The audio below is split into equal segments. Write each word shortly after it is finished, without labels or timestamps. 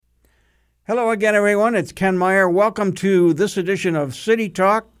Hello again, everyone. It's Ken Meyer. Welcome to this edition of City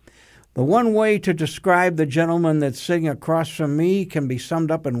Talk. The one way to describe the gentleman that's sitting across from me can be summed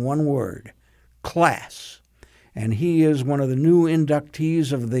up in one word: class. And he is one of the new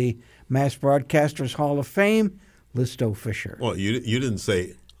inductees of the Mass Broadcasters Hall of Fame, Listo Fisher. Well, you didn't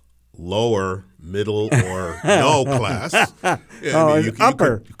say lower, middle, or no class. Yeah,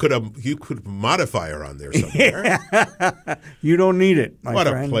 upper. You could modify her on there somewhere. You don't need it, my what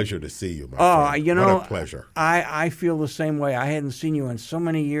friend. A pleasure to see you, my friend. You know, what a pleasure. I feel the same way. I hadn't seen you in so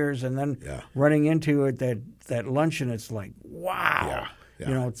many years, and then running into it that luncheon, it's like, wow. Yeah.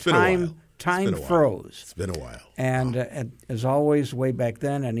 You know, it's been a while. Time froze. It's been a while. And as always, way back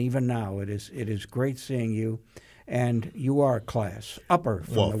then, and even now, it is great seeing you. And you are class, upper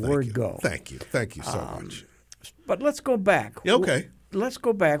from the word go. Thank you so much. But let's go back. Okay. Let's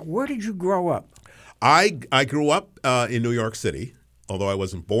go back. Where did you grow up? I grew up in New York City, although I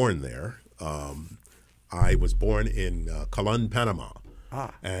wasn't born there. I was born in Colón, Panama.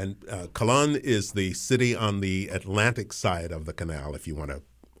 And Colón is the city on the Atlantic side of the canal, if you want to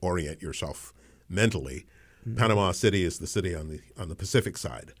orient yourself mentally. Mm-hmm. Panama City is the city on the Pacific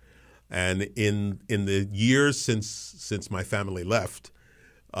side. And in the years since my family left,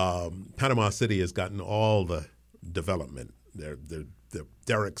 Panama City has gotten all the development. There are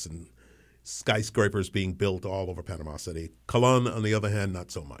derricks and skyscrapers being built all over Panama City. Colón, on the other hand,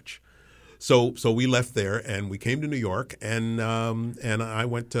 not so much. So we left there and we came to New York, and I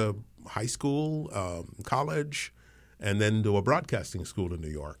went to high school, college, and then to a broadcasting school in New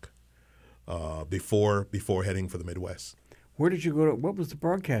York before heading for the Midwest. Where did you go to? What was the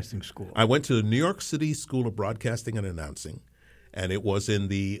broadcasting school? I went to the New York City School of Broadcasting and Announcing, and it was in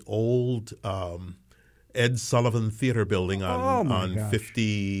the old Ed Sullivan Theater building on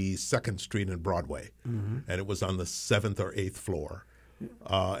 52nd Street and Broadway. Mm-hmm. And it was on the 7th or 8th floor.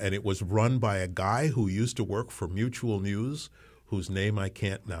 And it was run by a guy who used to work for Mutual News, whose name I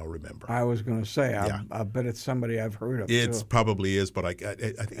can't now remember. I was going to say, I bet it's somebody I've heard of. It probably is, but I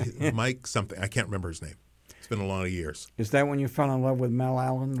think Mike something. I can't remember his name. It's been a lot of years. Is that when you fell in love with Mel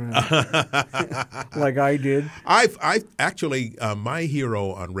Allen, like I did? I actually my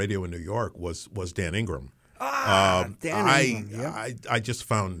hero on radio in New York was Dan Ingram. Dan Ingram. Yep. I just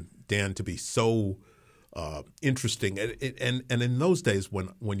found Dan to be so interesting, and in those days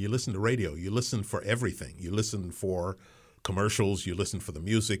when you listen to radio, you listen for everything. You listen for commercials, you listen for the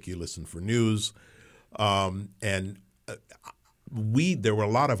music, you listen for news, and. There were a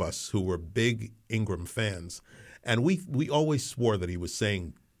lot of us who were big Ingram fans, and we always swore that he was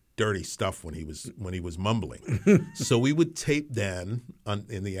saying dirty stuff when he was mumbling. So we would tape Dan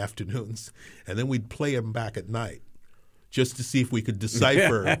in the afternoons, and then we'd play him back at night just to see if we could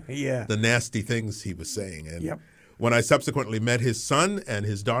decipher the nasty things he was saying. And when I subsequently met his son and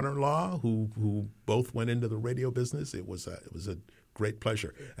his daughter-in-law, who both went into the radio business, it was a great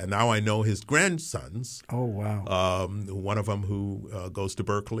pleasure. And now I know his grandsons. Oh, wow. One of them who goes to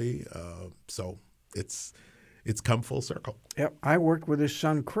Berkeley. So it's come full circle. Yep. I worked with his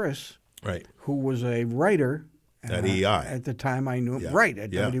son, Chris, right, who was a writer at EI. At the time I knew him. Right,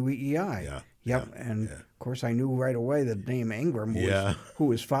 at WEEI. Yeah. Yep. And, of course, I knew right away the name Ingram was who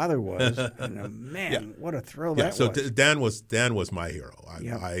his father was. And, what a thrill that so was. Dan was my hero.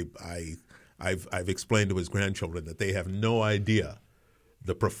 I've explained to his grandchildren that they have no idea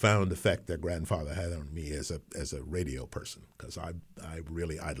the profound effect their grandfather had on me as a radio person, because I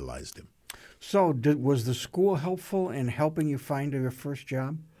really idolized him. So was the school helpful in helping you find your first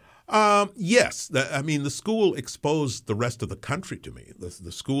job? Yes. The school exposed the rest of the country to me.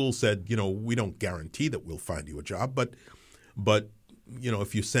 The school said, we don't guarantee that we'll find you a job, but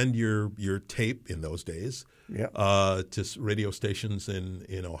if you send your tape in those days to radio stations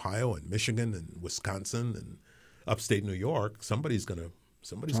in Ohio and Michigan and Wisconsin and upstate New York, somebody's going to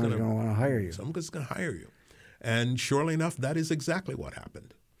want to hire you. Somebody's going to hire you. And surely enough, that is exactly what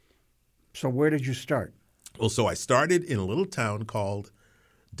happened. So where did you start? Well, so I started in a little town called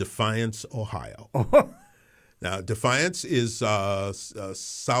Defiance, Ohio. Now, Defiance is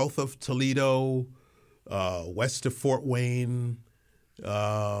south of Toledo, west of Fort Wayne,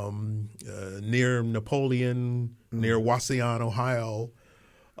 near Napoleon, near Wauseon, Ohio,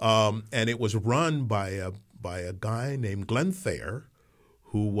 and it was run by a guy named Glenn Thayer,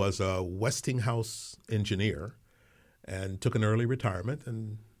 who was a Westinghouse engineer, and took an early retirement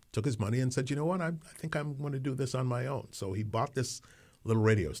and took his money and said, you know what, I think I'm going to do this on my own. So he bought this little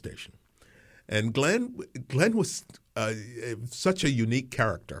radio station, and Glenn was such a unique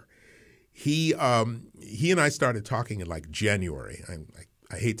character. He and I started talking in like January.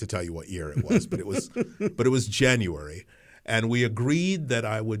 I hate to tell you what year it was, but it was January. And we agreed that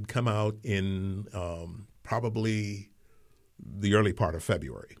I would come out in probably the early part of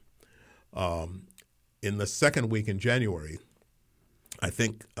February. In the second week in January, I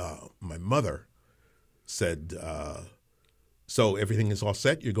think my mother said, so everything is all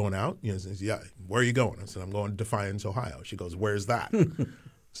set? You're going out? You know, says, yeah. Where are you going? I said, I'm going to Defiance, Ohio. She goes, where's that?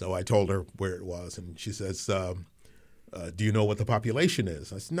 So I told her where it was, and she says, do you know what the population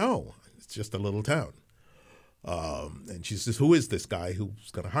is? I said, no, it's just a little town. And she says, who is this guy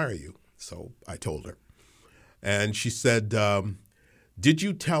who's going to hire you? So I told her. And she said, did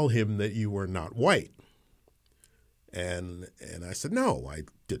you tell him that you were not white? And I said, no, I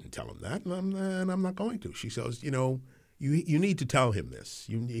didn't tell him that, and I'm not going to. She says, you know, you need to tell him this.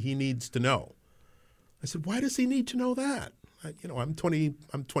 He needs to know. I said, why does he need to know that? I'm 20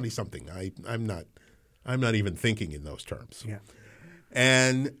 something. I'm not even thinking in those terms. Yeah.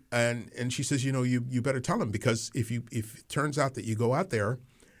 And she says, you know, you better tell him, because if it turns out that you go out there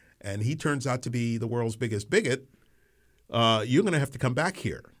and he turns out to be the world's biggest bigot, you're going to have to come back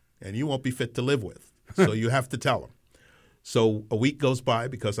here and you won't be fit to live with. So you have to tell him. So a week goes by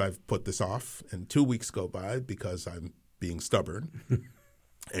because I've put this off, and 2 weeks go by because I'm being stubborn.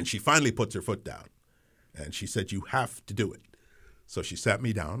 And she finally puts her foot down, and she said, you have to do it. So she sat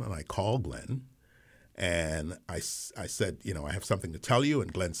me down, and I called Glenn, and I said, you know, I have something to tell you.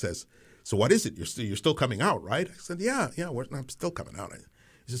 And Glenn says, so what is it? You're still coming out, right? I said, yeah, I'm still coming out.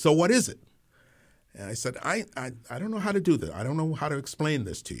 He said, so what is it? And I said, I don't know how to do this. I don't know how to explain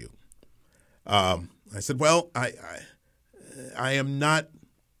this to you. I said, well, I am not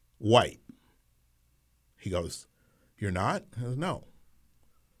white. He goes, you're not? I goes, no.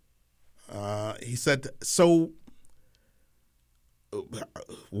 He said, so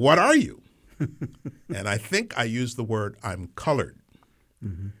what are you? And I think I used the word, I'm colored.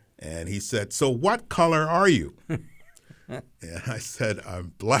 Mm-hmm. And he said, so what color are you? And I said,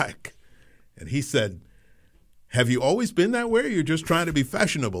 I'm black. And he said, have you always been that way, or you're just trying to be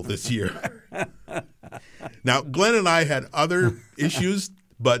fashionable this year? Now, Glenn and I had other issues,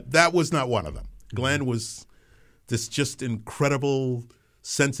 but that was not one of them. Glenn was this just incredible,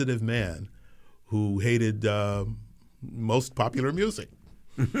 sensitive man who hated most popular music,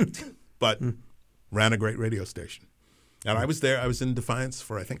 but ran a great radio station. And I was there. I was in Defiance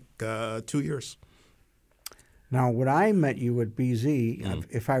for, I think, 2 years. Now, when I met you at BZ,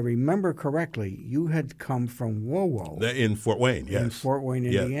 if I remember correctly, you had come from WoWo. In Fort Wayne, yes. In Fort Wayne,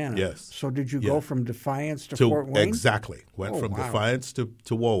 Indiana. Yes. So did you go from Defiance to Fort Wayne? Exactly. Went from Defiance to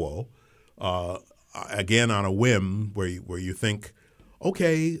WoWo, again on a whim where you think,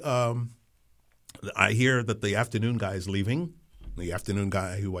 okay, I hear that the afternoon guy is leaving, the afternoon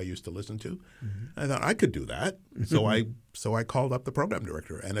guy who I used to listen to. Mm-hmm. I thought I could do that. So I called up the program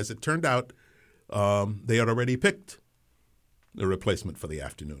director. And as it turned out, they had already picked the replacement for the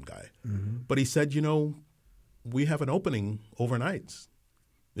afternoon guy. Mm-hmm. But he said, you know, we have an opening overnights.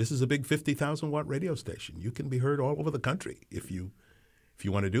 This is a big 50,000-watt radio station. You can be heard all over the country if you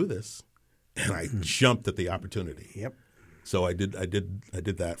want to do this. And I jumped at the opportunity. Yep. So I did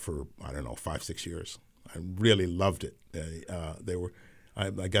that for, I don't know, 5-6 years. I really loved it.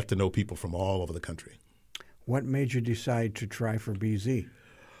 I got to know people from all over the country. What made you decide to try for BZ?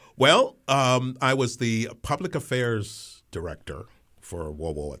 Well, I was the public affairs director for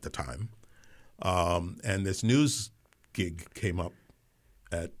WoWo at the time, and this news gig came up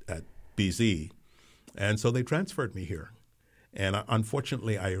at BZ, and so they transferred me here. And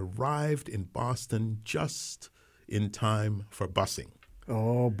unfortunately, I arrived in Boston just in time for busing.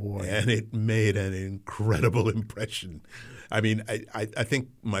 Oh, boy. And it made an incredible impression. I mean, I think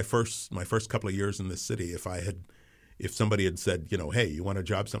my first couple of years in this city, if somebody had said, you know, hey, you want a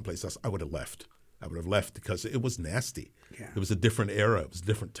job someplace else, I would have left. I would have left because it was nasty. Yeah. It was a different era. It was a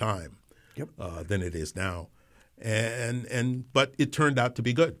different time than it is now. But it turned out to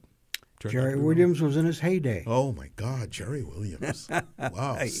be good. Jerry Williams was in his heyday. Oh, my God, Jerry Williams.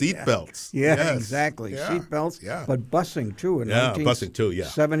 Wow. Seatbelts. Yeah, yes. Exactly. Yeah. Seatbelts, yeah. But busing, too. In busing, too, yeah.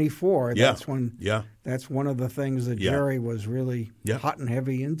 1974, yeah. That's one of the things that Jerry was really hot and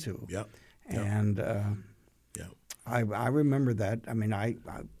heavy into. Yeah. And I remember that. I mean, I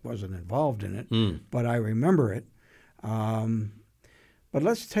wasn't involved in it, but I remember it. But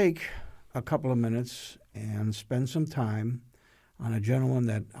let's take a couple of minutes and spend some time on a gentleman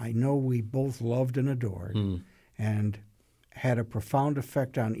that I know we both loved and adored and had a profound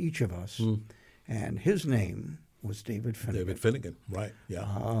effect on each of us. And his name was David Finnegan. David Finnegan, right,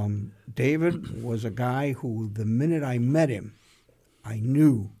 yeah. David was a guy who, the minute I met him, I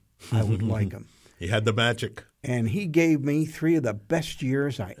knew I would like him. He had the magic. And he gave me 3 of the best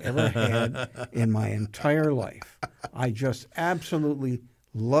years I ever had in my entire life. I just absolutely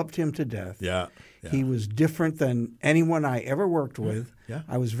loved him to death. Yeah. He was different than anyone I ever worked with. Yeah.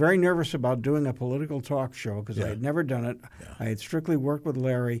 I was very nervous about doing a political talk show because I had never done it. Yeah. I had strictly worked with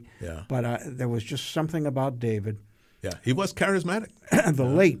Larry, but there was just something about David. Yeah, he was charismatic. The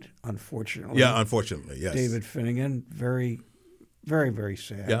late, unfortunately. Yeah, unfortunately, yes. David Finnegan, very, very, very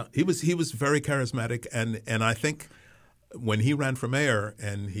sad. Yeah, he was very charismatic, and I think when he ran for mayor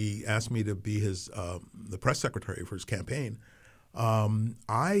and he asked me to be his the press secretary for his campaign,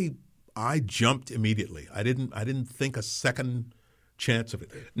 I jumped immediately. I didn't think a second chance of it.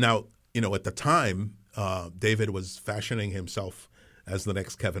 Now, at the time, David was fashioning himself as the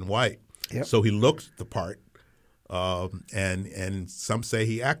next Kevin White, so he looked the part. And some say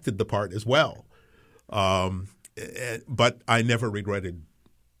he acted the part as well. But I never regretted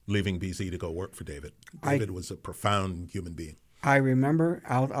leaving BZ to go work for David. David was a profound human being. I remember,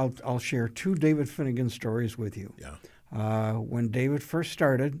 I'll share 2 David Finnegan stories with you. Yeah. When David first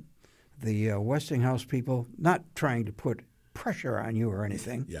started, the Westinghouse people, not trying to put pressure on you or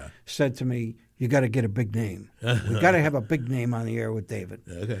anything, said to me, you got to get a big name. We got to have a big name on the air with David.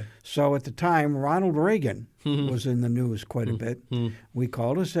 Okay. So at the time, Ronald Reagan was in the news quite a bit. We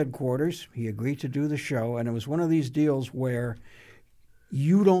called his headquarters. He agreed to do the show, and it was one of these deals where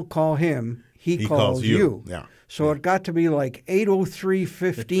you don't call him, he calls you. Yeah. So it got to be like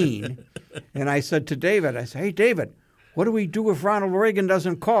 8:03:15, and I said to David, hey, David, what do we do if Ronald Reagan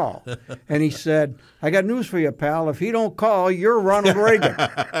doesn't call? And he said, I got news for you, pal. If he don't call, you're Ronald Reagan.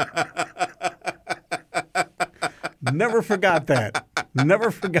 Never forgot that.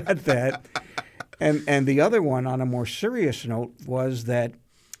 Never forgot that. And the other one, on a more serious note, was that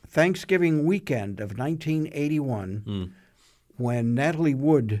Thanksgiving weekend of 1981, when Natalie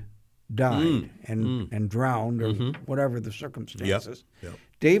Wood died and drowned or whatever the circumstances,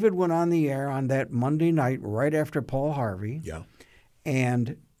 David went on the air on that Monday night right after Paul Harvey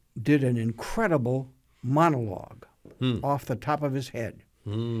and did an incredible monologue off the top of his head.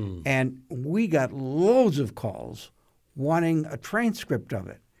 And we got loads of calls wanting a transcript of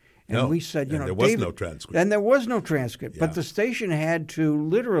it. And we said, there was no transcript. And there was no transcript. But the station had to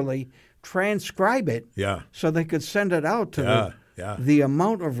literally transcribe it so they could send it out to the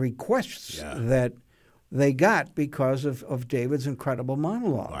amount of requests that they got because of David's incredible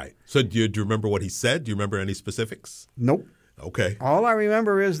monologue. Right. So do you remember what he said? Do you remember any specifics? Nope. Okay. All I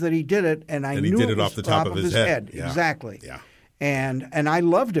remember is that he did it, and I knew he did it it off the top of his head. Yeah. Exactly. Yeah. And I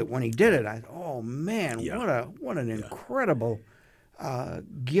loved it when he did it. Oh man, what an incredible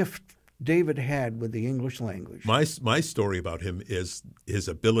gift David had with the English language. My story about him is his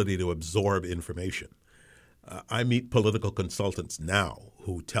ability to absorb information. I meet political consultants now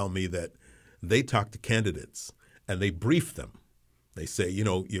who tell me that they talk to candidates and they brief them. They say,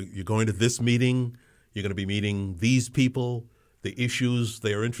 you're going to this meeting, you're going to be meeting these people, the issues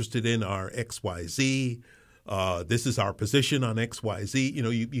they are interested in are X, Y, Z. This is our position on X, Y, Z.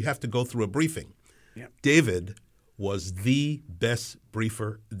 You have to go through a briefing. Yep. David was the best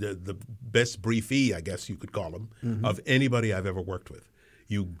briefer, the best briefee, I guess you could call him, of anybody I've ever worked with.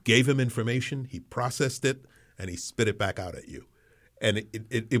 You gave him information, he processed it, and he spit it back out at you. And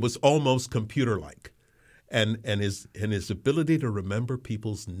it was almost computer-like. And his ability to remember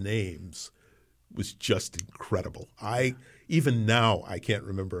people's names was just incredible. Even now I can't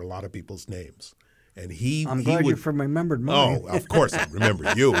remember a lot of people's names. And I'm glad you've remembered mine. Oh, of course I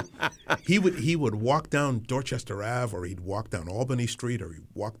remember you. He would walk down Dorchester Ave, or he'd walk down Albany Street, or he'd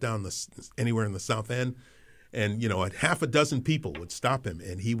walk down anywhere in the South End, and half a dozen people would stop him,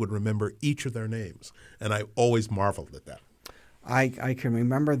 and he would remember each of their names. And I always marveled at that. I can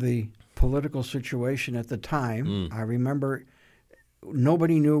remember the political situation at the time. I remember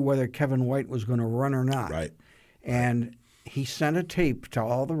nobody knew whether Kevin White was going to run or not. Right. And he sent a tape to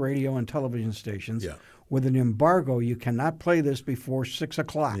all the radio and television stations with an embargo. You cannot play this before 6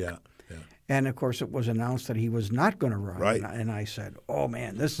 o'clock. Yeah. And of course, it was announced that he was not going to run. Right. And I said, "Oh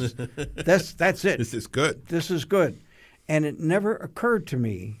man, that's it. This is good. This is good." And it never occurred to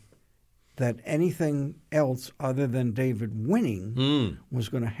me that anything else other than David winning was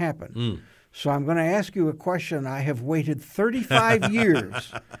going to happen. So I'm going to ask you a question I have waited 35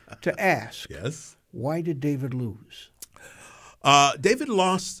 years to ask. Yes. Why did David lose? David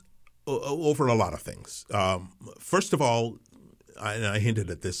lost over a lot of things. First of all, and I hinted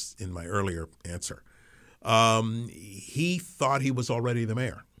at this in my earlier answer, he thought he was already the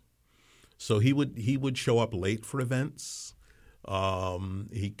mayor. So he would show up late for events.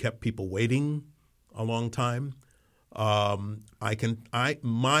 He kept people waiting a long time. My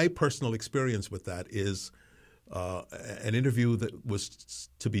personal experience with that is an interview that was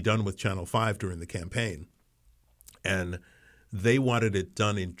to be done with Channel 5 during the campaign. And they wanted it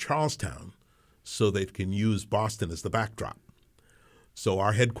done in Charlestown so they can use Boston as the backdrop. So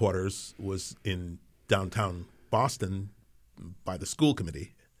our headquarters was in downtown Boston by the school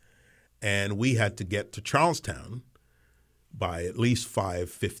committee, and we had to get to Charlestown by at least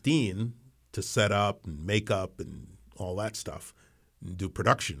 5:15 to set up and make up and all that stuff and do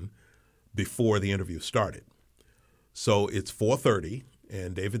production before the interview started. So it's 4:30,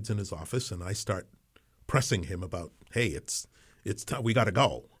 and David's in his office, and I start pressing him about, hey, it's time, we got to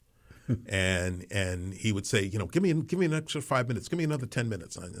go. and he would say, give me an extra 5 minutes, give me another 10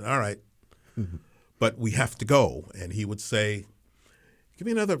 minutes. All right, but we have to go. And he would say, give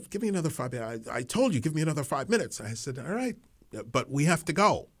me another 5 minutes. I told you, give me another 5 minutes. I said, all right, but we have to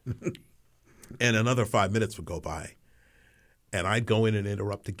go. And another 5 minutes would go by, and I'd go in and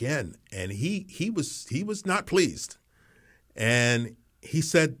interrupt again. And he was not pleased, and he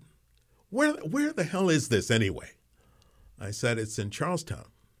said, where the hell is this anyway? I said, it's in Charlestown.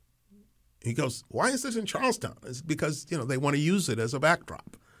 He goes, why is this in Charlestown? It's because they want to use it as a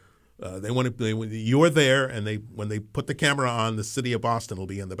backdrop. You're there, and when they put the camera on, the city of Boston will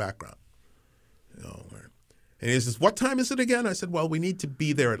be in the background. And he says, what time is it again? I said, well, we need to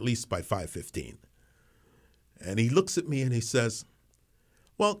be there at least by 5:15. And he looks at me and he says,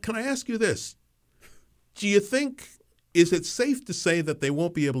 well, can I ask you this? Do you think, is it safe to say that they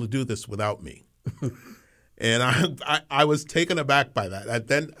won't be able to do this without me? And I was taken aback by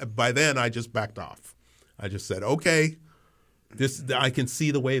that. By then, I just backed off. I just said, okay, I can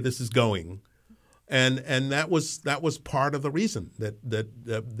see the way this is going. And that was part of the reason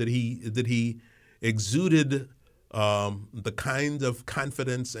that he exuded the kind of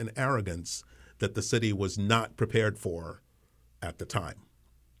confidence and arrogance that the city was not prepared for at the time.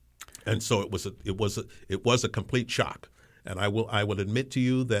 And so it was a complete shock. And I will admit to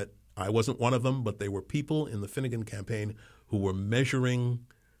you that I wasn't one of them, but there were people in the Finnegan campaign who were measuring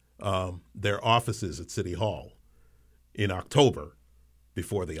their offices at City Hall in October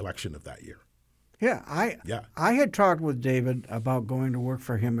before the election of that year. Yeah, I had talked with David about going to work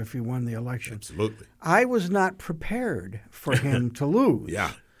for him if he won the election. Absolutely. I was not prepared for him to lose.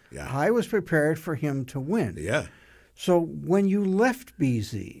 Yeah. I was prepared for him to win. Yeah. So when you left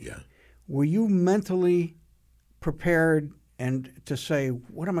BZ, were you mentally prepared and to say,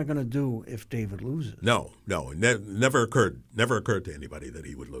 what am I going to do if David loses? No. It never occurred to anybody that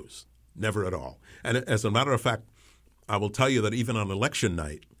he would lose. Never at all. And as a matter of fact, I will tell you that even on election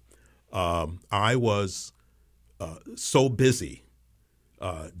night, I was so busy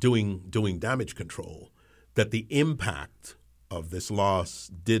doing damage control that the impact of this loss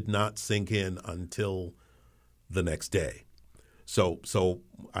did not sink in until the next day. So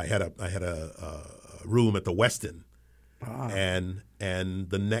I had a room at the Westin, and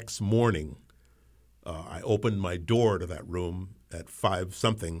the next morning I opened my door to that room at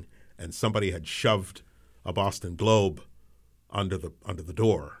 5-something, and somebody had shoved a Boston Globe under the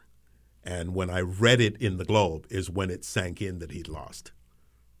door. And when I read it in the Globe is when it sank in that he'd lost.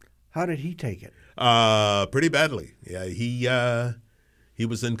 How did he take it? Pretty badly. Yeah, he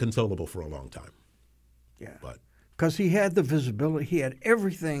was inconsolable for a long time. Yeah, because he had the visibility, he had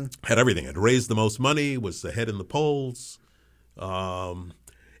everything. Had raised the most money, was ahead in the polls, and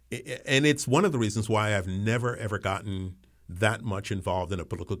it's one of the reasons why I've never ever gotten that much involved in a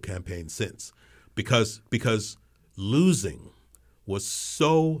political campaign since, because losing was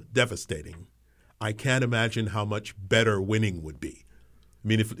so devastating. I can't imagine how much better winning would be. I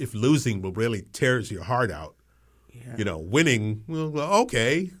mean, if losing really tears your heart out, winning, well,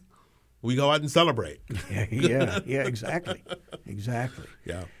 okay, we go out and celebrate. Yeah, exactly.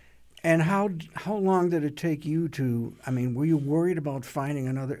 Yeah. And how long did it take you to, were you worried about finding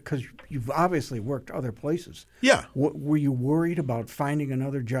another, because you've obviously worked other places. Yeah. Were you worried about finding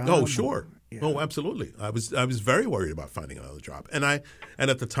another job? Oh, sure. Yeah. Oh, absolutely. I was very worried about finding another job. And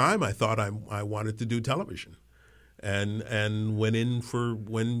at the time I thought I wanted to do television. And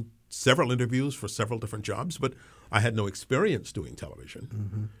went several interviews for several different jobs, but I had no experience doing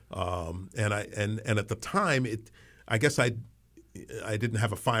television. Mm-hmm. And at the time I guess I didn't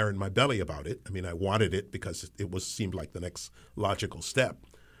have a fire in my belly about it. I wanted it because it seemed like the next logical step.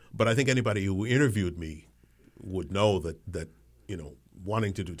 But I think anybody who interviewed me would know that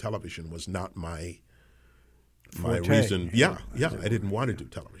wanting to do television was not my reason. Yeah. I didn't want to do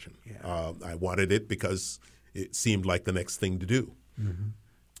television. Yeah. I wanted it because it seemed like the next thing to do.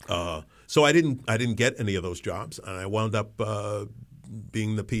 Mm-hmm. So I didn't get any of those jobs, and I wound up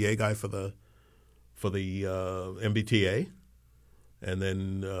being the PA guy for the MBTA. and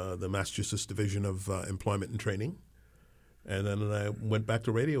then the Massachusetts Division of Employment and Training. And then I went back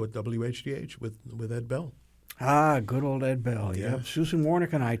to radio at WHDH with Ed Bell. Ah, good old Ed Bell. Yeah. Yep. Susan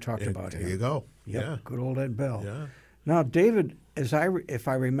Warnick and I talked about him. There you go. Yep. Yeah. Good old Ed Bell. Yeah. Now, David, if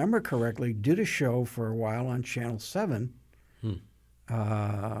I remember correctly, did a show for a while on Channel 7,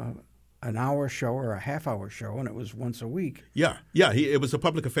 an hour show or a half-hour show, and it was once a week. Yeah. It was a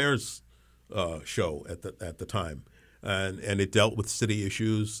public affairs show at the time, and it dealt with city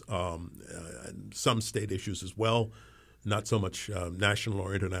issues, and some state issues as well, not so much national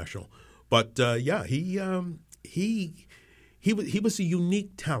or international. But he was a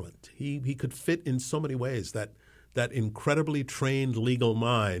unique talent. He could fit in so many ways. That incredibly trained legal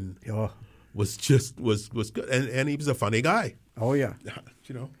mind was good, and he was a funny guy. Oh yeah,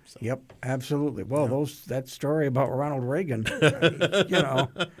 So. Yep, absolutely. Well, that story about Ronald Reagan,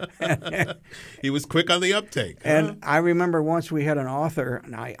 he was quick on the uptake. And I remember once we had an author,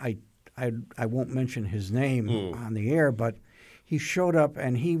 and I won't mention his name on the air, but he showed up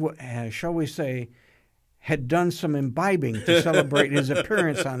and he, shall we say, had done some imbibing to celebrate his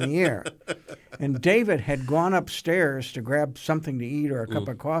appearance on the air. And David had gone upstairs to grab something to eat or a cup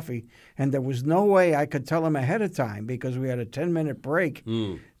of coffee, and there was no way I could tell him ahead of time because we had a 10-minute break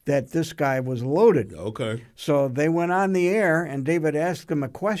that this guy was loaded. Okay. So they went on the air, and David asked him a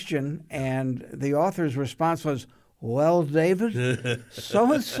question, and the author's response was, "Well, David,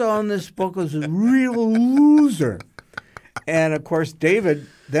 so-and-so in this book is a real loser." And, of course, David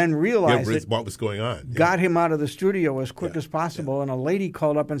then realized what was going on. Got him out of the studio as quick as possible, and a lady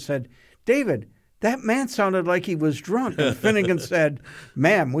called up and said, "David, that man sounded like he was drunk." And Finnegan said,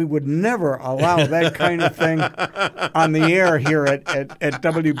 "Ma'am, we would never allow that kind of thing on the air here at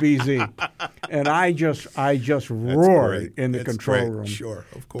WBZ." And I just roared in the control room. Sure,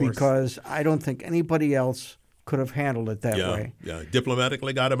 of course. Because I don't think anybody else could have handled it that way. Yeah,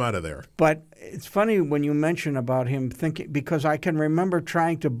 diplomatically got him out of there. But it's funny when you mention about him thinking, because I can remember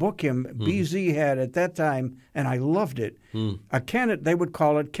trying to book him. BZ had at that time, and I loved it, a candidate. They would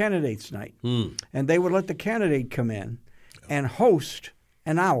call it Candidates Night. And they would let the candidate come in and host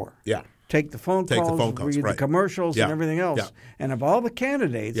an hour. Yeah. Take the phone calls, read the commercials and everything else. Yeah. And of all the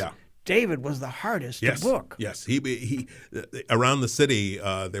candidates, David was the hardest to book. Yes, he around the city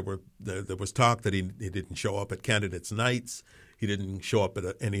there was talk that he didn't show up at candidates' nights. He didn't show up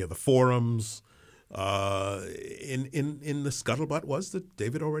at any of the forums. In the scuttlebutt was that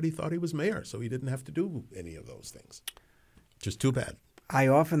David already thought he was mayor, so he didn't have to do any of those things. Just too bad. I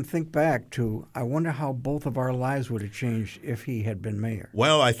often think back to, I wonder how both of our lives would have changed if he had been mayor.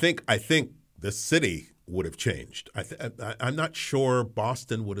 Well, I think the city would have changed. I'm not sure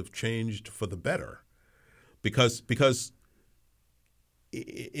Boston would have changed for the better, because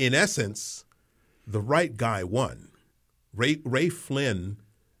in essence, the right guy won. Ray Flynn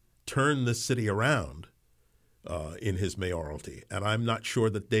turned the city around in his mayoralty, and I'm not sure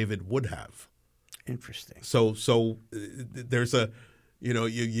that David would have. Interesting. So there's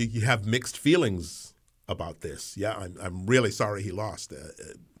you have mixed feelings about this. Yeah, I'm really sorry he lost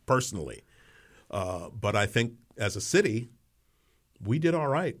personally. But I think as a city, we did all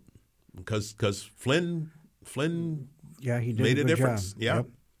right because Flynn he did made a good difference. Job. Yeah, yep.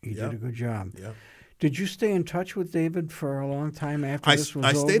 He did a good job. Yeah. Did you stay in touch with David for a long time after this was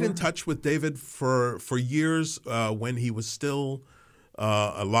over? I stayed in touch with David for years when he was still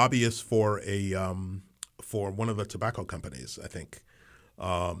a lobbyist for one of the tobacco companies, I think,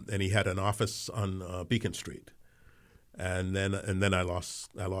 and he had an office on Beacon Street. And then I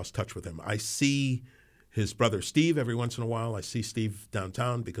lost touch with him. I see his brother Steve every once in a while. I see Steve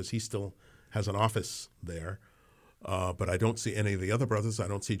downtown because he still has an office there. But I don't see any of the other brothers. I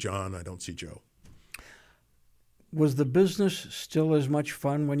don't see John. I don't see Joe. Was the business still as much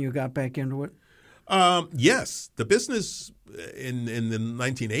fun when you got back into it? Yes. The business in the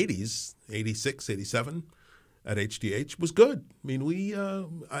 1980s, 86, 87, at HDH was good. I mean,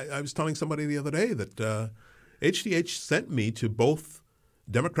 I was telling somebody the other day that HDH sent me to both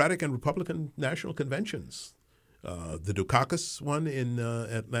Democratic and Republican national conventions, the Dukakis one in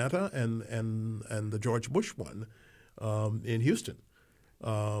Atlanta and the George Bush one in Houston,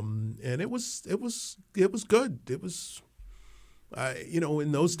 and it was good. It was,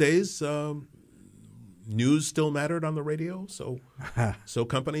 in those days, news still mattered on the radio, so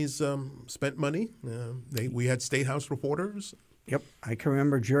companies spent money. We had State House reporters. Yep, I can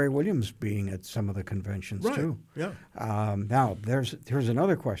remember Jerry Williams being at some of the conventions too. Yeah. Now here's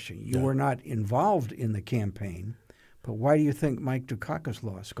another question. You were not involved in the campaign, but why do you think Mike Dukakis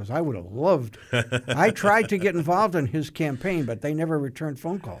lost? Because I would have loved. I tried to get involved in his campaign, but they never returned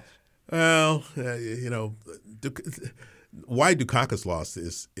phone calls. Well, why Dukakis lost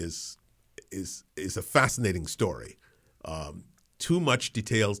is a fascinating story. Too much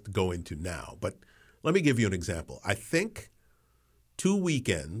details to go into now, but let me give you an example. I think 2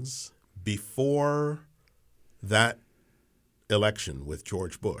 weekends before that election with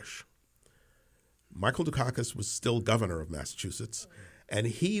George Bush, Michael Dukakis was still governor of Massachusetts, and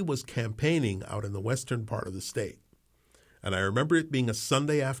he was campaigning out in the western part of the state. And I remember it being a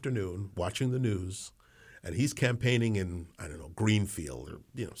Sunday afternoon, watching the news, and he's campaigning in, I don't know, Greenfield or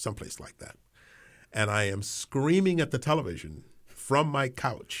someplace like that. And I am screaming at the television from my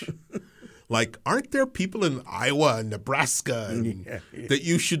couch, like, aren't there people in Iowa and Nebraska that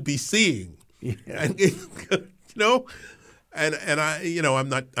you should be seeing? Yeah. And and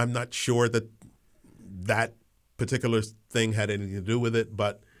I'm not sure that particular thing had anything to do with it,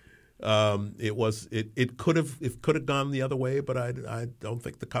 but it could have gone the other way, but I don't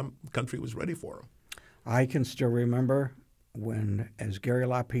think the country was ready for him. I can still remember when, as Gary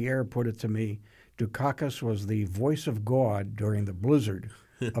LaPierre put it to me, Dukakis was the voice of God during the blizzard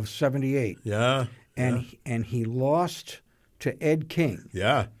of '78. Yeah. And he lost to Ed King.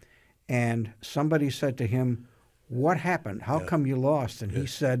 Yeah. And somebody said to him, "What happened? How come you lost?" And he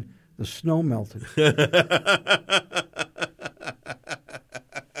said, "The snow melted."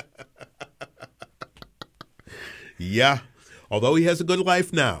 Yeah. Although he has a good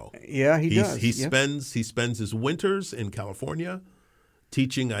life now. Yeah, he does. He spends his winters in California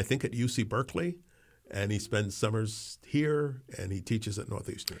teaching, I think, at UC Berkeley. And he spends summers here, and he teaches at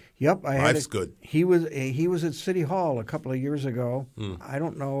Northeastern. Yep, life's good. He was at City Hall a couple of years ago. I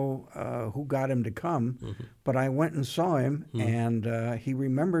don't know who got him to come, but I went and saw him, and he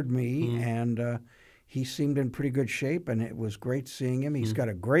remembered me, and he seemed in pretty good shape, and it was great seeing him. He's got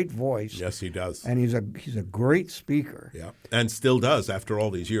a great voice. Yes, he does, and he's a great speaker. Yeah, and still does after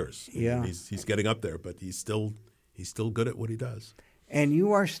all these years. Yeah, he's getting up there, but he's still good at what he does. And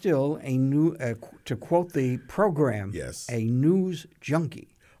you are still to quote the program, yes, a news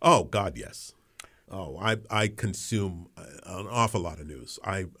junkie. Oh, God, yes. Oh, I consume an awful lot of news.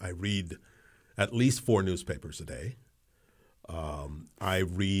 I read at least 4 newspapers a day. I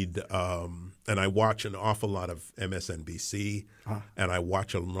read and I watch an awful lot of MSNBC, and I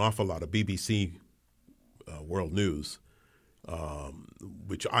watch an awful lot of BBC World News,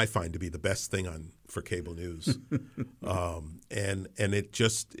 which I find to be the best thing for cable news. And it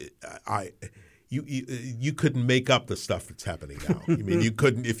just you couldn't make up the stuff that's happening now. I mean, you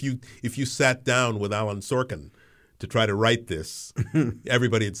couldn't if you sat down with Alan Sorkin to try to write this,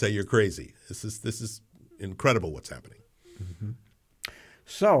 everybody would say you're crazy. This is incredible what's happening. Mm-hmm.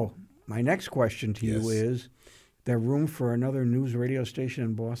 So my next question to you is: there room for another news radio station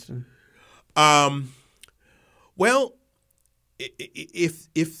in Boston? Well,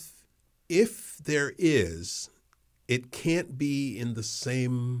 if there is, it can't be in the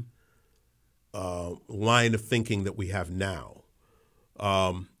same line of thinking that we have now.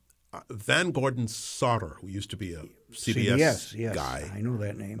 Van Gordon Sauter, who used to be a CBS guy, I know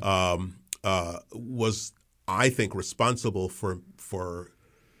that name, was, I think, responsible for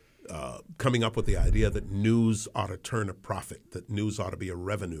coming up with the idea that news ought to turn a profit, that news ought to be a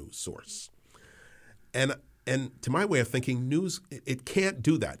revenue source. And to my way of thinking, news, it can't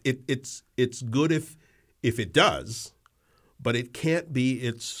do that. It's good if it does, but it can't be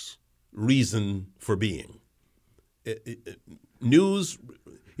its reason for being. News,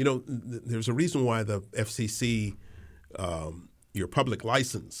 there's a reason why the FCC, your public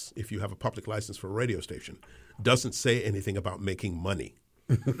license, if you have a public license for a radio station, doesn't say anything about making money.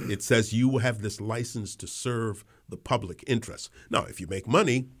 It says you have this license to serve the public interest. Now, if you make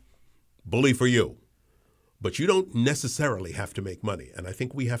money, bully for you. But you don't necessarily have to make money. And I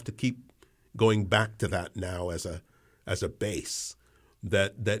think we have to keep going back to that now as a base,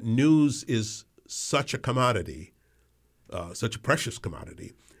 that news is such a commodity, such a precious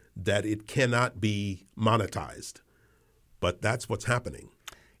commodity, that it cannot be monetized. But that's what's happening.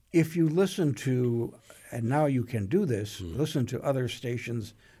 If you listen to, and now you can do this, listen to other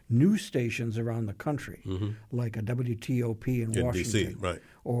stations, news stations around the country, like a WTOP in Washington, DC, right,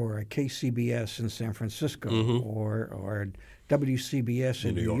 or a KCBS in San Francisco, or WCBS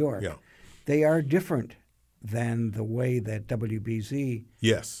in New York. Yeah. They are different than the way that WBZ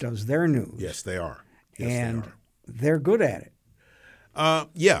does their news. Yes, they are. Yes, and they are. They're good at it.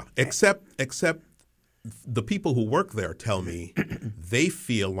 Except the people who work there tell me they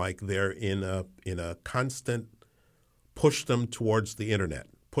feel like they're in a constant push them towards the internet.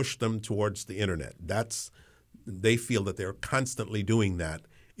 They feel that they're constantly doing that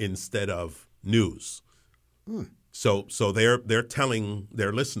instead of news. So they're telling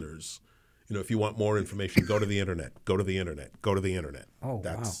their listeners, if you want more information, go to the internet. Go to the internet. Go to the internet. Oh,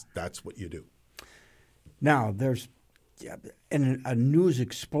 That's what you do. Now, there's a news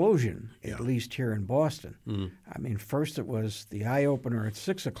explosion, at least here in Boston. I mean, first it was the eye opener at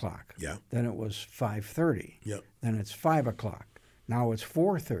 6 o'clock. Yeah. Then it was 5:30. Yeah. Then it's 5 o'clock. Now it's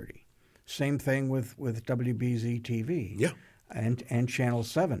 4:30. Same thing with WBZ TV. Yeah. And Channel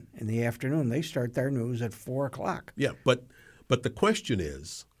 7 in the afternoon. They start their news at 4 o'clock. Yeah, but the question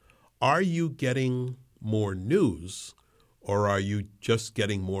is, are you getting more news, or are you just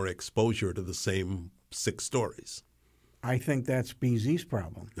getting more exposure to the same 6 stories? I think that's BZ's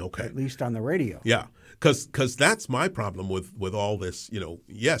problem. Okay. At least on the radio. Yeah, because that's my problem with all this.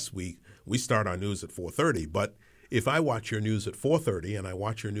 Yes, we start our news at 4:30, but if I watch your news at 4:30 and I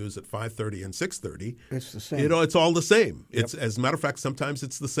watch your news at 5:30 and 6:30, it's the same. It's all the same. Yep. It's, as a matter of fact, sometimes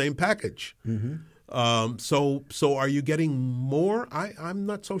it's the same package. Mm-hmm. So are you getting more? I'm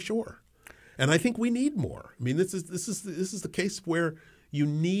not so sure, and I think we need more. I mean, this is the case where you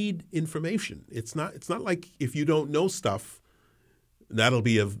need information. It's not like if you don't know stuff, that'll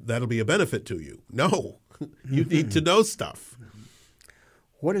be a benefit to you. No, you need to know stuff.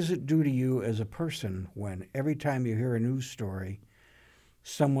 What does it do to you as a person when every time you hear a news story,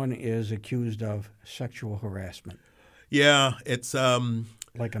 someone is accused of sexual harassment? Yeah, it's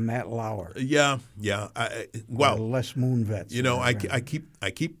like a Matt Lauer. Yeah. Well, or Les Moonvets. I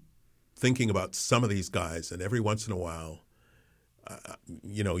keep thinking about some of these guys, and every once in a while,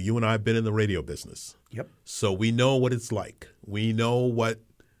 you and I have been in the radio business. Yep. So we know what it's like. We know what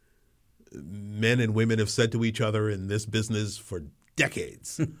men and women have said to each other in this business for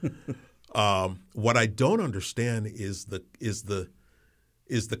decades. What I don't understand is the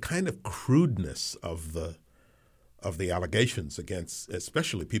kind of crudeness of the allegations against,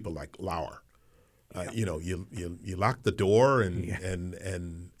 especially people like Lauer. You lock the door and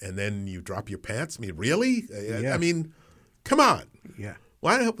then you drop your pants. I mean, really? I mean, come on. Yeah.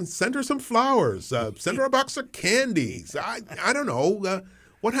 Why not send her some flowers? Send her a box of candies. I don't know.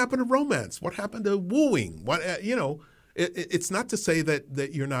 What happened to romance? What happened to wooing? It's not to say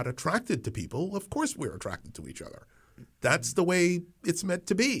that you're not attracted to people. Of course we're attracted to each other. That's the way it's meant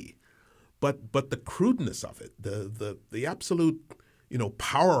to be. But the crudeness of it, the absolute,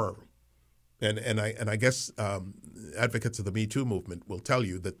 power, and I guess advocates of the Me Too movement will tell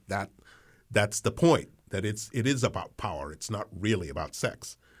you that's the point, that it is about power. It's not really about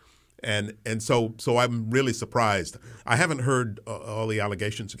sex. And so I'm really surprised. I haven't heard all the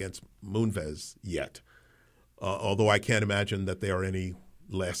allegations against Moonves yet. Although I can't imagine that they are any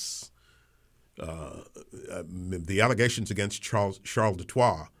less. The allegations against Charles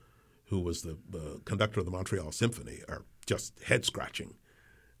Dutoit, who was the conductor of the Montreal Symphony, are just head-scratching.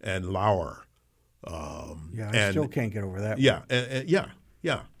 And Lauer. I still can't get over that. Yeah.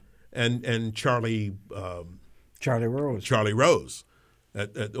 And Charlie Rose. Charlie Rose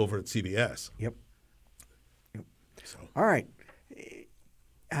over at CBS. Yep. So. All right.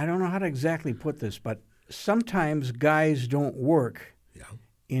 I don't know how to exactly put this, but sometimes guys don't work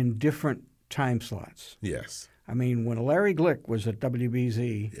in different time slots. Yes. I mean, when Larry Glick was at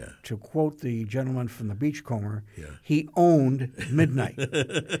WBZ, to quote the gentleman from the Beachcomber, he owned midnight.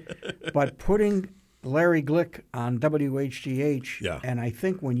 But putting Larry Glick on WHGH, and I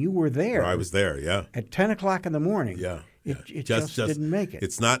think when you were there, I was there, at 10 o'clock in the morning, it just didn't make it.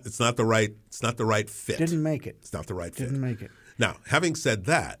 It's not the right fit. Didn't make it. It's not the right fit. Didn't make it. Now, having said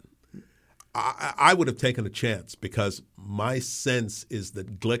that, I would have taken a chance because my sense is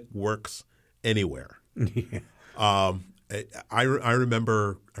that Glick works anywhere. I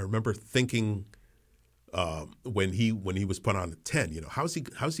remember thinking when he was put on at 10, how's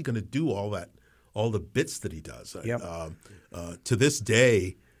he going to do all the bits that he does? Yep. To this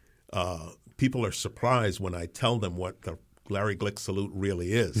day, people are surprised when I tell them what the Larry Glick salute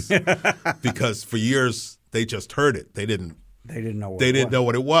really is, because for years they just heard it. They didn't know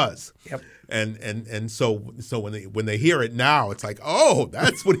what it was. Yep. And so when they hear it now, it's like, oh,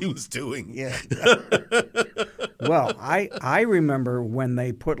 that's what he was doing. Yeah. Well, I remember when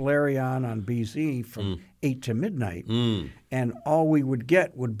they put Larry on BZ from 8 to midnight, and all we would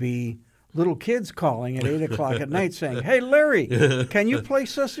get would be little kids calling at 8 o'clock at night saying, "Hey, Larry, can you play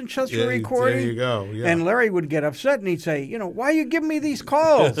such and such a recording?" There you go. Yeah. And Larry would get upset and he'd say, "Why are you giving me these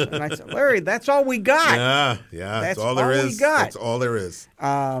calls?" And I said, "Larry, that's all we got." Yeah, that's all there is. We got. That's all there is.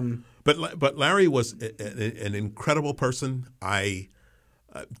 But Larry was an incredible person.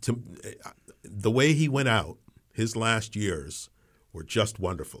 The way he went out, his last years were just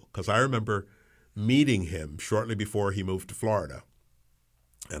wonderful, because I remember meeting him shortly before he moved to Florida.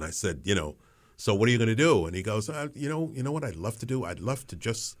 And I said, so what are you going to do? And he goes, you know what I'd love to do? I'd love to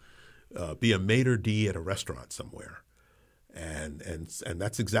just be a maitre d' at a restaurant somewhere, and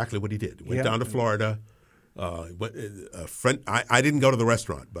that's exactly what he did. He went down to Florida. A friend, I didn't go to the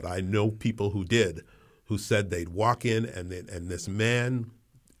restaurant, but I know people who did, who said they'd walk in and this man,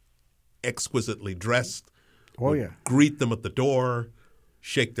 exquisitely dressed, greet them at the door,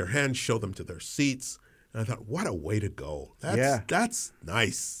 shake their hands, show them to their seats. And I thought, what a way to go. That's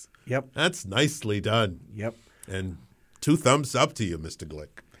nice. Yep. That's nicely done. Yep. And 2 thumbs up to you, Mr.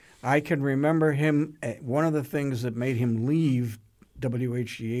 Glick. I can remember him, one of the things that made him leave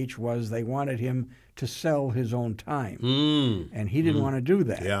WHGH was they wanted him to sell his own time. And he didn't want to do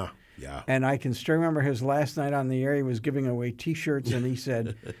that. Yeah. And I can still remember his last night on the air, he was giving away T-shirts, and he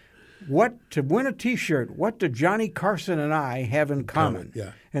said, to win a T-shirt, what do Johnny Carson and I have in common?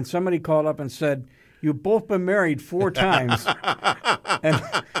 Yeah. And somebody called up and said, you've both been married 4 times.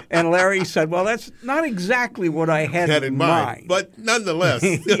 and Larry said, well, that's not exactly what I had in mind. But nonetheless.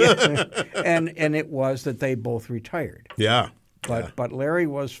 And it was that they both retired. Yeah. But Larry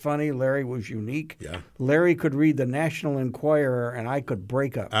was funny. Larry was unique. Yeah. Larry could read the National Enquirer, and I could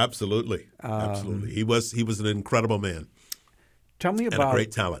break up. Absolutely. He was an incredible man. Tell me about and a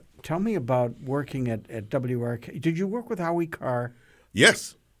great talent. Tell me about working at WRK. Did you work with Howie Carr?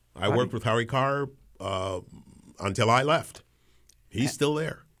 Yes. I worked with Howie Carr until I left. He's still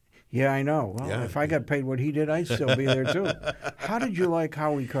there. Yeah, I know. Well, if I got paid what he did, I'd still be there too. How did you like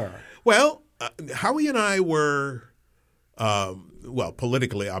Howie Carr? Well, Howie and I were,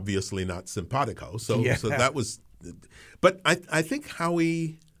 politically, obviously not simpatico. So that was, but I think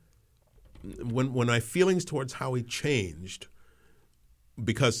Howie, when my feelings towards Howie changed,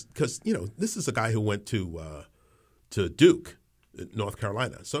 because this is a guy who went to Duke, North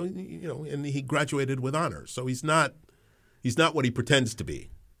Carolina. So and he graduated with honors. So he's not what he pretends to be.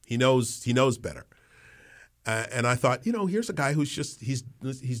 He knows better. And I thought, here's a guy who's just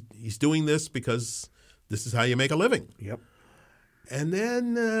he's doing this because this is how you make a living. Yep. And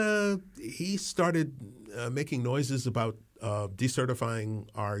then he started making noises about decertifying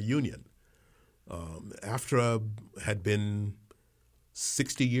our union. AFTRA had been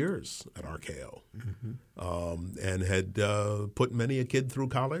 60 years at RKO, and had put many a kid through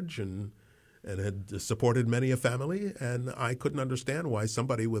college and had supported many a family. And I couldn't understand why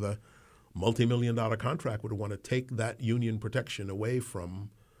somebody with a multi-million-dollar contract would want to take that union protection away from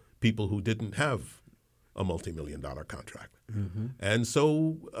people who didn't have a multi-million-dollar contract. And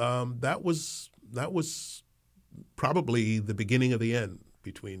so that was probably the beginning of the end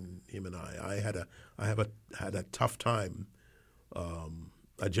between him and I. I had a tough time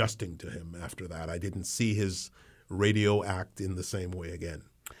adjusting to him after that. I didn't see his radio act in the same way again.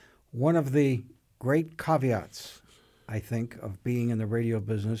 One of the great caveats, I think, of being in the radio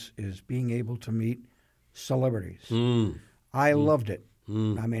business is being able to meet celebrities. I loved it.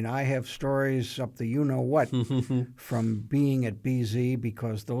 I mean, I have stories up the you-know-what from being at BZ,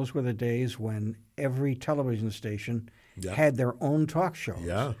 because those were the days when every television station had their own talk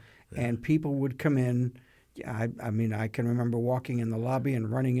shows. And people would come in. I mean, I can remember walking in the lobby and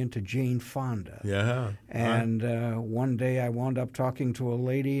running into Jane Fonda. And one day I wound up talking to a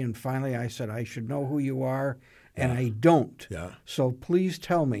lady, and finally I said, I should know who you are, and I don't. So please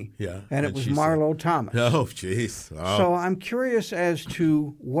tell me. And it was Marlo Thomas. Oh, jeez. Oh. So I'm curious as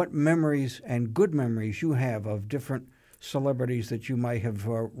to what memories and good memories you have of different celebrities that you might have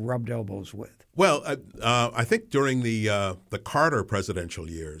rubbed elbows with. Well, I think during the Carter presidential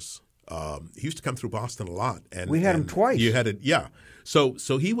years, he used to come through Boston a lot, and we had him twice. You had it, yeah. So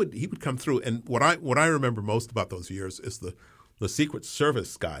he would come through, and what I remember most about those years is the Secret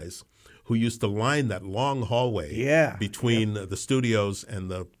Service guys who used to line that long hallway between the studios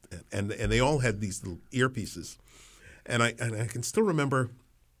and they all had these little earpieces, and I can still remember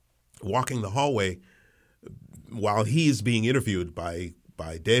walking the hallway while he's being interviewed by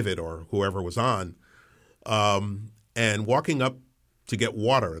David or whoever was on, and walking up to get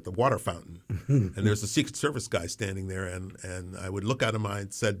water at the water fountain. And there's a Secret Service guy standing there, and I would look at him, I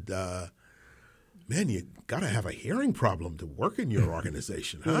said, man, you got to have a hearing problem to work in your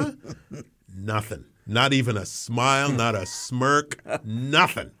organization, huh? Nothing. Not even a smile, not a smirk,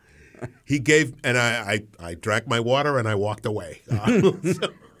 nothing. He gave, and I drank my water and I walked away.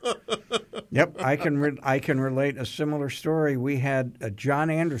 Yep, I can relate a similar story. We had John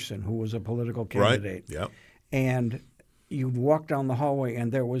Anderson, who was a political candidate. Right. Yep. And you'd walk down the hallway,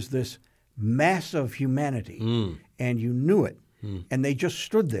 and there was this mass of humanity, and you knew it, and they just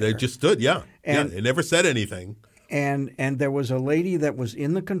stood there. They just stood, They never said anything. And there was a lady that was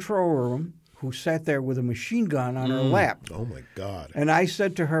in the control room who sat there with a machine gun on her lap. Oh, my God. And I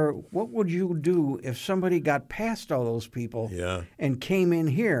said to her, what would you do if somebody got past all those people and came in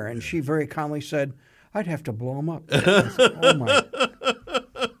here? And she very calmly said, I'd have to blow them up. I said, oh, my.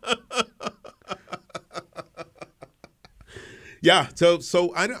 Yeah,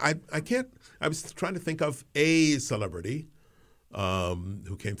 so I can't. I was trying to think of a celebrity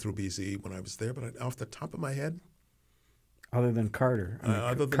who came through BZ when I was there, but off the top of my head, other than Carter,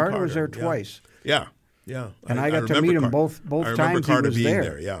 other than Carter was there twice. Yeah. And I got to meet him both times Carter he was being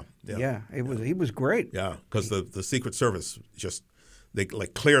there. Yeah. He was great. Yeah, because the Secret Service they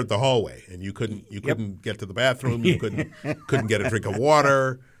cleared the hallway, and you couldn't get to the bathroom. You couldn't get a drink of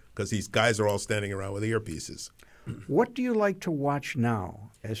water because these guys are all standing around with earpieces. What do you like to watch now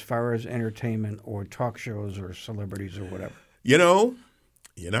as far as entertainment or talk shows or celebrities or whatever? You know,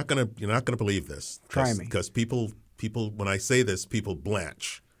 you're not gonna believe this. Try me. Because people when I say this, people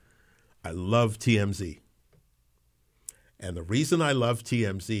blanch. I love TMZ. And the reason I love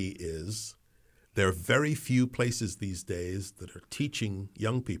TMZ is there are very few places these days that are teaching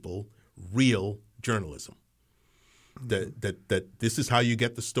young people real journalism. That this is how you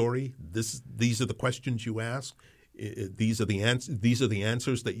get the story. These are the questions you ask. These are the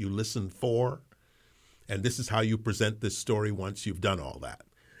answers that you listen for, and this is how you present this story once you've done all that.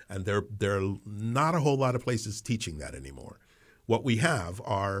 And there are not a whole lot of places teaching that anymore. What we have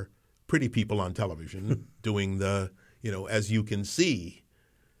are pretty people on television doing the, as you can see,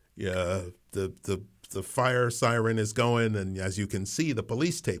 the fire siren is going, and as you can see, the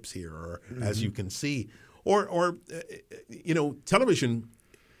police tape's here, or as you can see. Or television,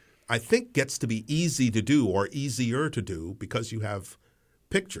 I think, gets to be easy to do or easier to do because you have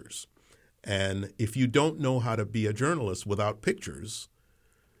pictures. And if you don't know how to be a journalist without pictures,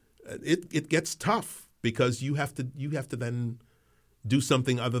 it gets tough because you have to then do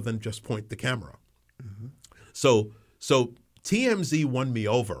something other than just point the camera. Mm-hmm. So TMZ won me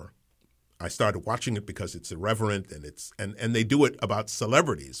over. I started watching it because it's irreverent and they do it about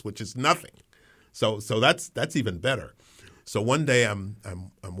celebrities, which is nothing. So that's even better. So one day I'm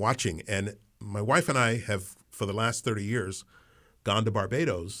watching, and my wife and I have for the last 30 years gone to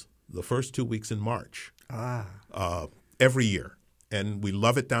Barbados the first 2 weeks in March every year, and we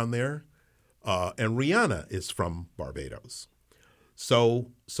love it down there. And Rihanna is from Barbados, so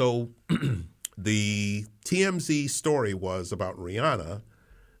the TMZ story was about Rihanna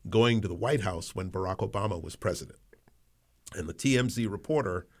going to the White House when Barack Obama was president, and the TMZ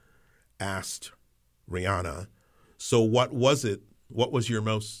reporter asked Rihanna, so what was it? What was your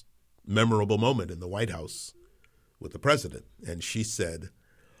most memorable moment in the White House with the president? And she said,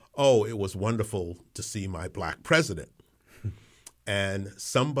 oh, it was wonderful to see my black president. And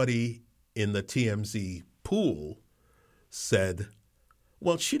somebody in the TMZ pool said,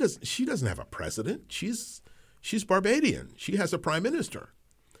 well, she doesn't have a president. She's Barbadian. She has a prime minister.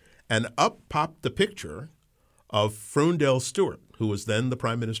 And up popped the picture of Frundell Stewart, who was then the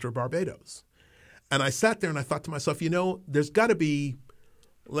prime minister of Barbados. And I sat there and I thought to myself, there's got to be,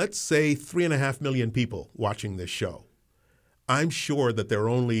 let's say, 3.5 million people watching this show. I'm sure that there are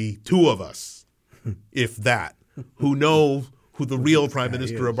only 2 of us, if that, who know who the real prime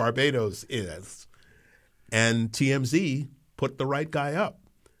minister of Barbados is. And TMZ put the right guy up.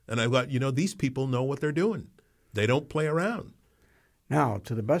 And I thought, these people know what they're doing. They don't play around. Now,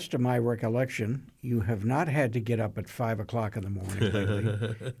 to the best of my recollection, you have not had to get up at 5 o'clock in the morning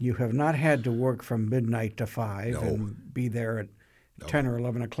lately. You have not had to work from midnight to 5 and be there at 10 or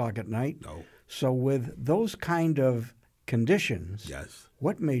 11 o'clock at night. No. So with those kind of conditions, yes.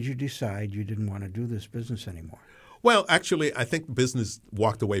 What made you decide you didn't want to do this business anymore? Well, actually, I think the business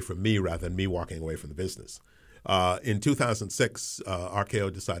walked away from me rather than me walking away from the business. In 2006,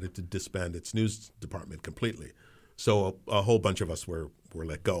 RKO decided to disband its news department completely. So a whole bunch of us were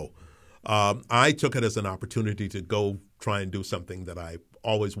let go. I took it as an opportunity to go try and do something that I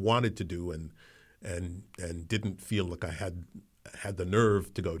always wanted to do and didn't feel like I had the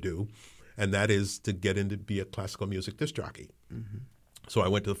nerve to go do, and that is to get in to be a classical music disc jockey. Mm-hmm. So I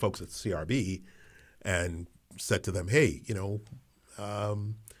went to the folks at CRB and said to them, hey,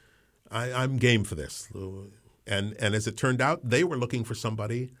 I'm game for this. And as it turned out, they were looking for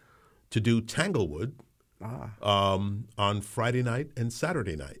somebody to do Tanglewood on Friday night and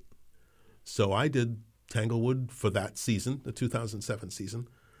Saturday night. So I did Tanglewood for that season, the 2007 season,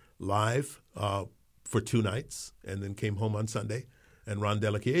 live for 2 nights, and then came home on Sunday. And Ron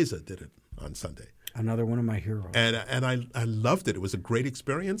Della Chiesa did it on Sunday. Another one of my heroes. And I loved it. It was a great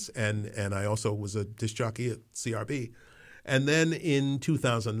experience, and I also was a disc jockey at CRB. And then in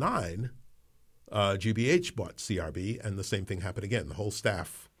 2009, GBH bought CRB, and the same thing happened again. The whole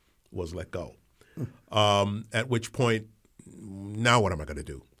staff let go. At which point, now what am I going to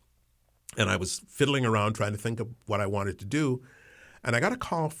do? And I was fiddling around trying to think of what I wanted to do. And I got a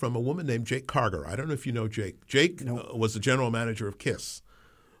call from a woman named Jake Carger. I don't know if you know Jake. Jake was the general manager of KISS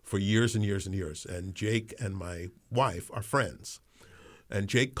for years and years and years. And Jake and my wife are friends. And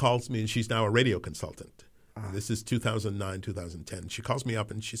Jake calls me, and she's now a radio consultant. This is 2009, 2010. She calls me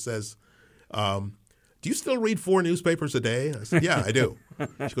up and she says, do you still read 4 newspapers a day? I said, yeah, I do.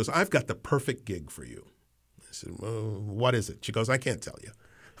 She goes, I've got the perfect gig for you. I said, well, what is it? She goes, I can't tell you.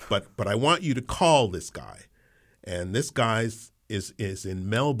 But I want you to call this guy. And this guy is in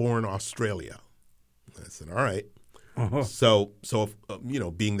Melbourne, Australia. I said, all right. Uh-huh. So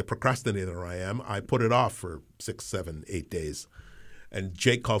being the procrastinator I am, I put it off for 6, 7, 8 days. And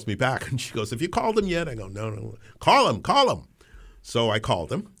Jake calls me back, and she goes, have you called him yet? I go, no. Call him. So I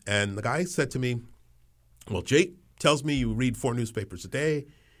called him, and the guy said to me, well, Jake tells me you read 4 newspapers a day.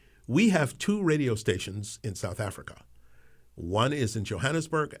 We have 2 radio stations in South Africa. One is in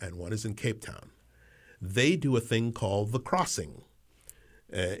Johannesburg, and one is in Cape Town. They do a thing called The Crossing,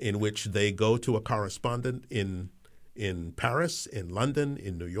 in which they go to a correspondent in Paris, in London,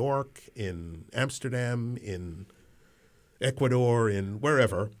 in New York, in Amsterdam, in Ecuador, in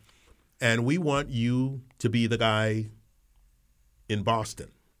wherever, and we want you to be the guy in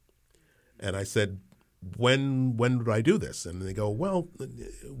Boston. And I said, when would I do this? And they go, well,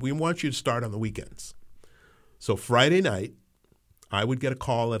 we want you to start on the weekends. So Friday night, I would get a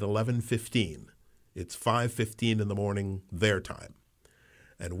call at 11:15. It's 5:15 in the morning their time.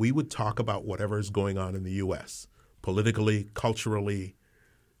 And we would talk about whatever is going on in the U.S., politically, culturally,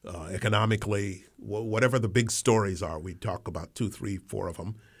 economically, whatever the big stories are. We'd talk about 2, 3, 4 of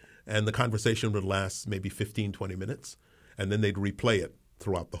them. And the conversation would last maybe 15, 20 minutes. And then they'd replay it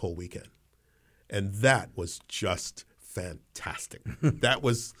throughout the whole weekend. And that was just fantastic. That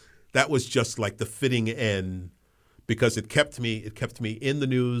was just like the fitting end, because it kept me in the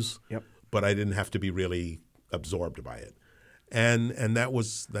news, yep. But I didn't have to be really absorbed by it. And that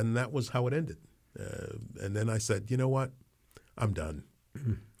was how it ended. And then I said, you know what? I'm done.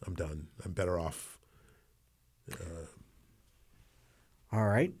 I'm done. I'm better off. All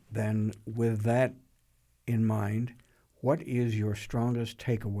right. Then with that in mind, what is your strongest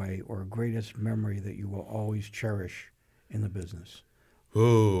takeaway or greatest memory that you will always cherish in the business?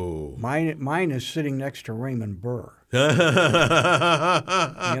 Oh, mine is sitting next to Raymond Burr, in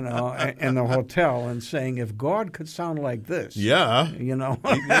the hotel and saying, if God could sound like this, yeah,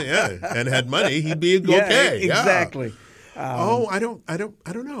 and had money, he'd be okay. Exactly. Yeah. I don't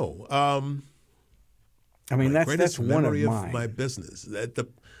know. I mean, that's one of mine. Of my business. The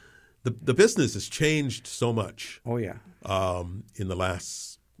business has changed so much. Oh yeah. In the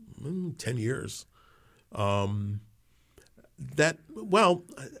last 10 years. I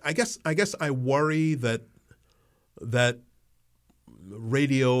guess I worry that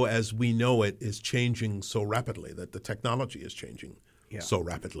radio as we know it is changing so rapidly, that the technology is changing so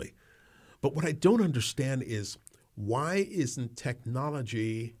rapidly. But what I don't understand is, why isn't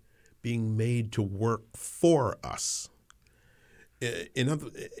technology being made to work for us?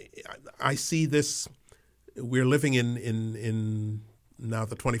 I see this. We're living in now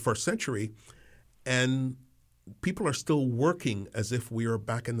the 21st century, and people are still working as if we are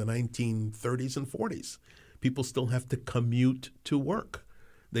back in the 1930s and 40s. People still have to commute to work.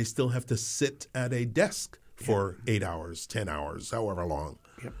 They still have to sit at a desk for 8 hours, 10 hours, however long.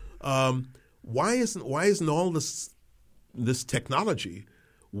 Yep. Why isn't all this technology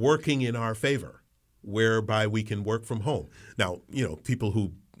working in our favor, whereby we can work from home? Now, people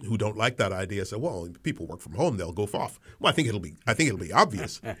who don't like that idea say, well, if people work from home, they'll goof off. Well, I think it'll be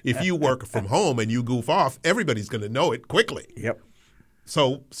obvious. If you work from home and you goof off, everybody's going to know it quickly. Yep.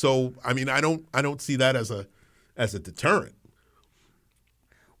 So I mean, I don't see that as a deterrent.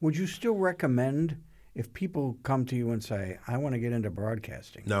 Would you still recommend, if people come to you and say, I want to get into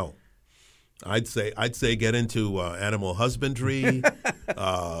broadcasting? No. I'd say get into animal husbandry,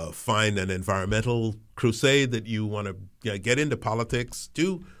 find an environmental crusade that you want to get into politics.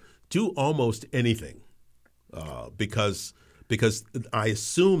 Do almost anything, because I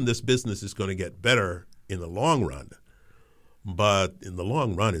assume this business is going to get better in the long run, but in the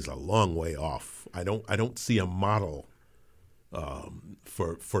long run is a long way off. I don't see a model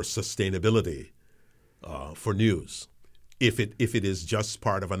for sustainability for news if it is just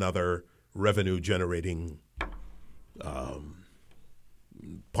part of another revenue generating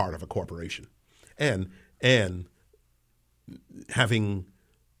part of a corporation, and having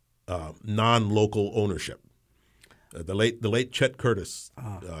non-local ownership. The late Chet Curtis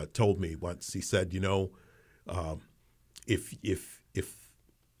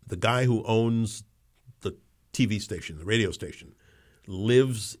the guy who owns the TV station, the radio station,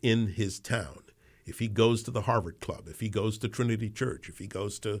 lives in his town. If he goes to the Harvard Club, if he goes to Trinity Church, if he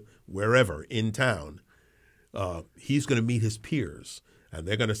goes to wherever in town, he's going to meet his peers, and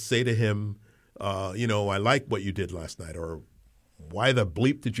they're going to say to him, I like what you did last night, or why the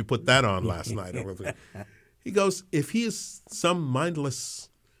bleep did you put that on last night? He goes, if he is some mindless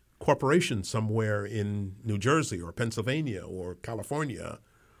corporation somewhere in New Jersey or Pennsylvania or California,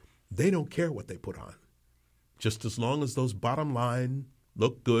 they don't care what they put on, just as long as those bottom line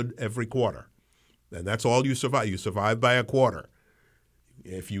look good every quarter. And that's all you survive. You survive by a quarter.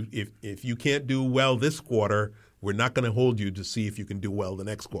 If you can't do well this quarter, we're not going to hold you to see if you can do well the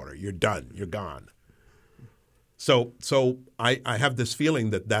next quarter. You're done. You're gone. So I have this feeling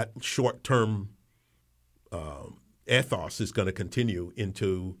that short-term ethos is going to continue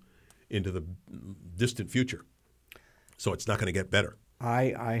into the distant future. So it's not going to get better.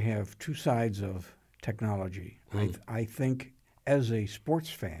 I have two sides of technology. I think as a sports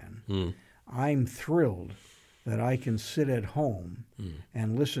fan, I'm thrilled that I can sit at home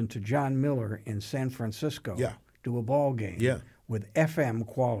and listen to John Miller in San Francisco do a ball game with FM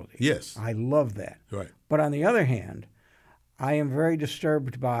quality. Yes. I love that. Right. But on the other hand, I am very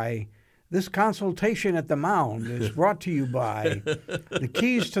disturbed by this consultation at the mound is brought to you by the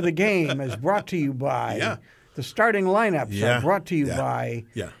keys to the game is brought to you by the starting lineups are brought to you by.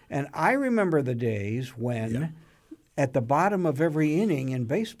 And I remember the days when at the bottom of every inning in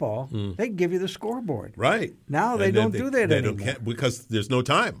baseball, they give you the scoreboard. Right. Now they don't do that anymore. Because there's no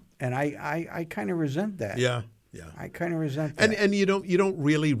time. And I kind of resent that. Yeah. I kind of resent that. And you don't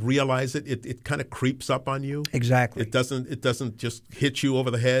really realize it. It kind of creeps up on you. Exactly. It doesn't just hit you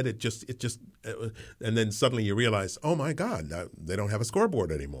over the head. It just and then suddenly you realize, oh my God, they don't have a scoreboard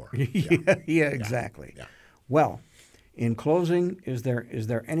anymore. Exactly. Yeah. Well, in closing, is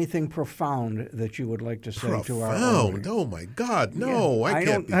there anything profound that you would like to say to our audience? Oh my God, no! I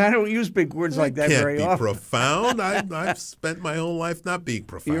don't use big words like that very often. Can't be profound. I've spent my whole life not being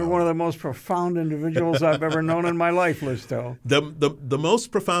profound. You're one of the most profound individuals I've ever known in my life, Listo. The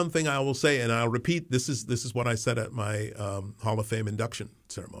most profound thing I will say, and I'll repeat, this is what I said at my Hall of Fame induction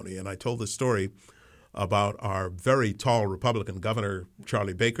ceremony, and I told this story about our very tall Republican governor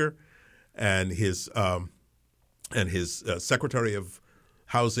Charlie Baker and his Secretary of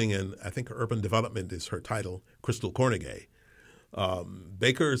Housing and I think Urban Development is her title, Crystal Cornegay.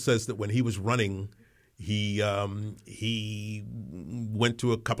 Baker says that when he was running, he went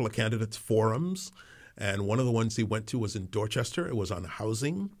to a couple of candidates' forums, and one of the ones he went to was in Dorchester. It was on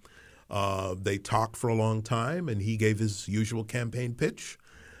housing. They talked for a long time, and he gave his usual campaign pitch.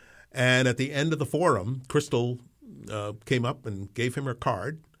 And at the end of the forum, Crystal came up and gave him her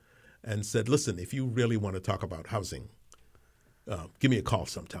card and said, listen, if you really want to talk about housing, give me a call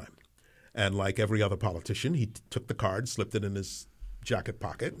sometime. And like every other politician, he took the card, slipped it in his jacket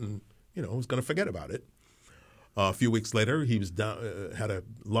pocket, and was going to forget about it. A few weeks later, he was down, had a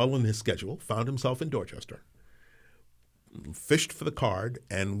lull in his schedule, found himself in Dorchester, fished for the card,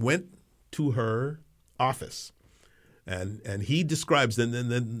 and went to her office. And he describes, and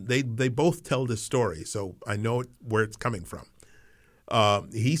then they both tell this story, so I know where it's coming from.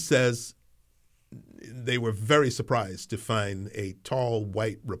 He says they were very surprised to find a tall,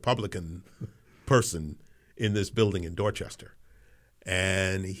 white Republican person in this building in Dorchester.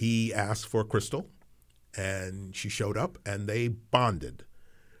 And he asked for Crystal, and she showed up, and they bonded.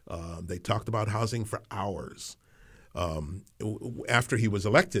 They talked about housing for hours. After he was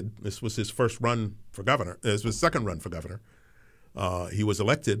elected, this was his first run for governor. This was his second run for governor. He was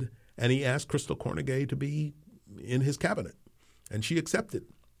elected, and he asked Crystal Cornegay to be in his cabinet. And she accepted,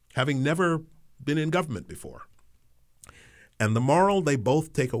 having never been in government before. And the moral they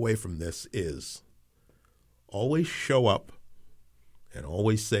both take away from this is always show up and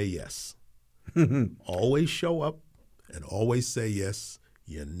always say yes. Always show up and always say yes.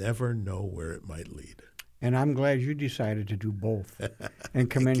 You never know where it might lead. And I'm glad you decided to do both and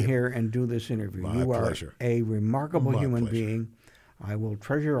come in here and do this interview. My pleasure. You are a remarkable human being. I will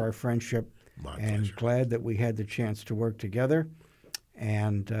treasure our friendship and glad that we had the chance to work together.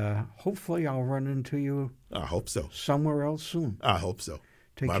 And hopefully I'll run into you. I hope so. Somewhere else soon. I hope so.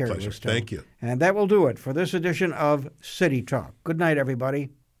 Take My care, pleasure. Listo. Thank you. And that will do it for this edition of City Talk. Good night, everybody.